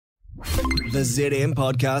The ZM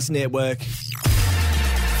Podcast Network.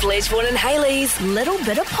 Fletch, Vaughan and Hayley's Little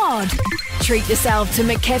Bitta Pod. Treat yourself to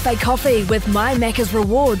McCafe coffee with My Macca's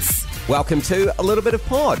Rewards. Welcome to a little bit of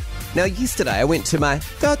pod. Now, yesterday I went to my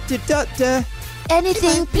doctor.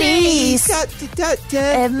 Anything, please. Doctor.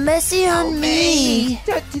 Have mercy on me.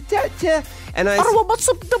 Doctor. And I want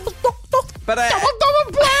some but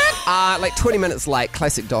like 20 minutes late,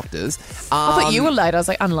 classic doctors. I thought you were late. I was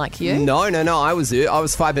like, unlike you. No. I was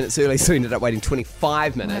 5 minutes early, so I ended up waiting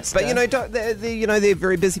 25 minutes. But they're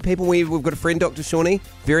very busy people. We've got a friend, Dr. Shawnee,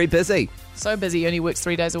 very busy. So busy, he only works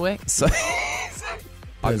 3 days a week. So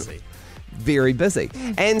busy. Very busy.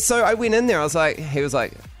 And so I went in there. He was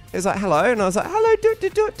like, hello. And I was like, hello,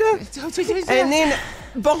 doctor. And then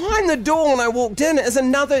behind the door when I walked in is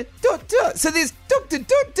another doctor. So there's doctor.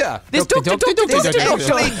 There's doctor.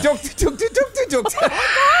 Actually, doctor.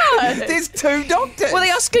 There's two doctors. Were they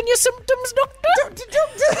asking your symptoms, doctor?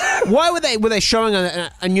 Doctor. Why were they showing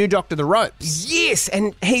a new doctor the ropes? Yes,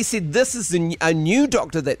 and he said this is a new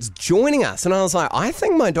doctor that's joining us, and I was like, I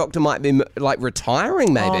think my doctor might be like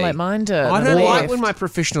retiring, maybe. Oh, like mine did. I don't like when my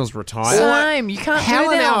professionals retire. Same. You can't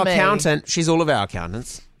Helen, do that our on me. accountant, she's all of our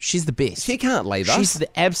accountants. She's the best. She can't leave us. She's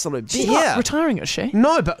the absolute best. She's not retiring, is she?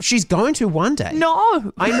 No, but she's going to one day.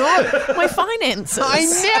 No. I know. My finances.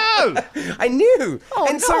 I knew. Oh,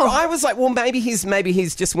 and so I was like, well, maybe he's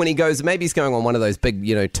just when he goes, maybe he's going on one of those big,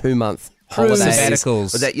 2-month holidays.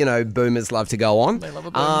 Sabbaticals. That, boomers love to go on. They love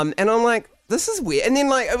a boom. And I'm like, this is weird. And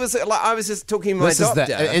then I was just talking to my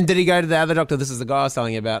doctor. And did he go to the other doctor? This is the guy I was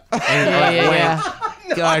telling you about. Yeah.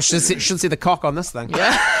 Guys, should see the cock on this thing.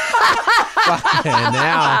 Yeah.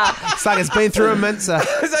 Now, it's like it's been through a mincer.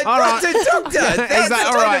 He's like, All right. doctor. He's like,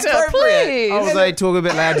 all right. Please. Oh, they talk a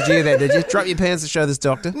bit loud. Did you hear that? Did you drop your pants to show this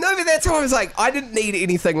doctor? No, but that's why I was like, I didn't need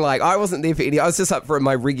anything I wasn't there for any. I was just up for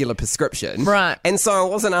my regular prescription. Right. And so I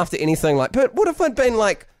wasn't after anything but what if I'd been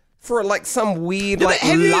for some weird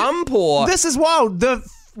lump or. This is wild.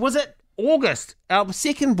 Was it August? Our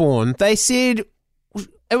second born, they said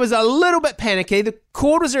it was a little bit panicky. The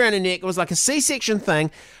cord was around her neck. It was like a C-section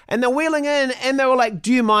thing. And they're wheeling in and they were like,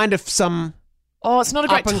 do you mind if some It's not a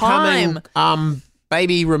great time. up-and-coming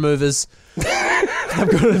baby removers, I've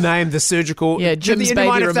got to name the surgical. Yeah, Jim's do you baby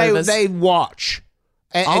mind if removers. they watch?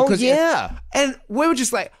 Yeah. And we were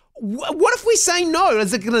just like, what if we say no?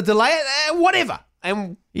 Is it going to delay it? Whatever.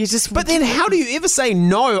 And but then how do you ever say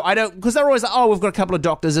no? I don't, because they're always like, we've got a couple of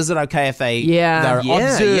doctors. Is it okay if they they're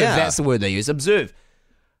observe? Yeah. That's the word they use, observe.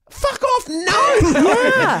 Fuck off, no.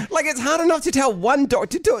 Yeah. It's hard enough to tell one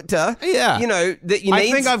doctor, Yeah. that you need.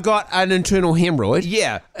 I think I've got an internal hemorrhoid.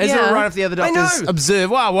 Yeah. Is it all right if the other doctors know.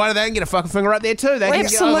 observe? Well, why do they get a fucking finger up there too? They can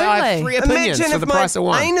absolutely. I have 3 opinions Imagine for if the price of my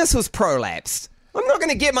one. anus was prolapsed. I'm not going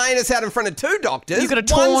to get my anus out in front of 2 doctors. You've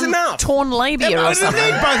got a One's enough. torn labia I or don't something.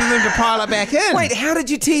 need both of them to pile it back in. Wait, how did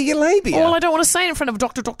you tear your labia? Well, I don't want to say it in front of a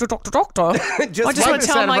doctor. I just want to say it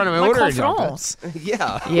tell in my front of an ordinary doctor. confidants.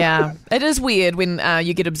 Yeah. Yeah. It is weird when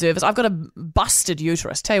you get observers. I've got a busted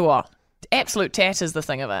uterus. Tell you what, absolute tat is the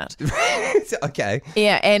thing of it. Okay.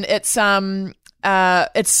 Yeah, and it's so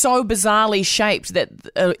bizarrely shaped that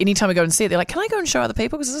anytime I go and see it, they're like, "Can I go and show other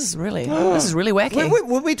people? Because this is really wacky."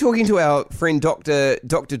 Were we talking to our friend Dr.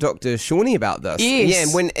 Shawnee about this? Yes. Yeah,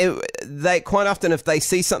 and when they quite often, if they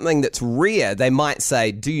see something that's rare, they might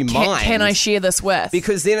say, "Do you mind? Can I share this with?"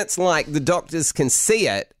 Because then it's like the doctors can see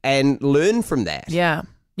it and learn from that. Yeah.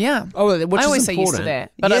 Yeah. Oh, which I always is say yes to important.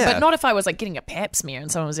 that. But, Yeah. but not if I was getting a pap smear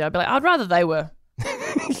and someone was there. I'd be like, I'd rather they were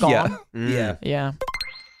gone. Yeah. Yeah.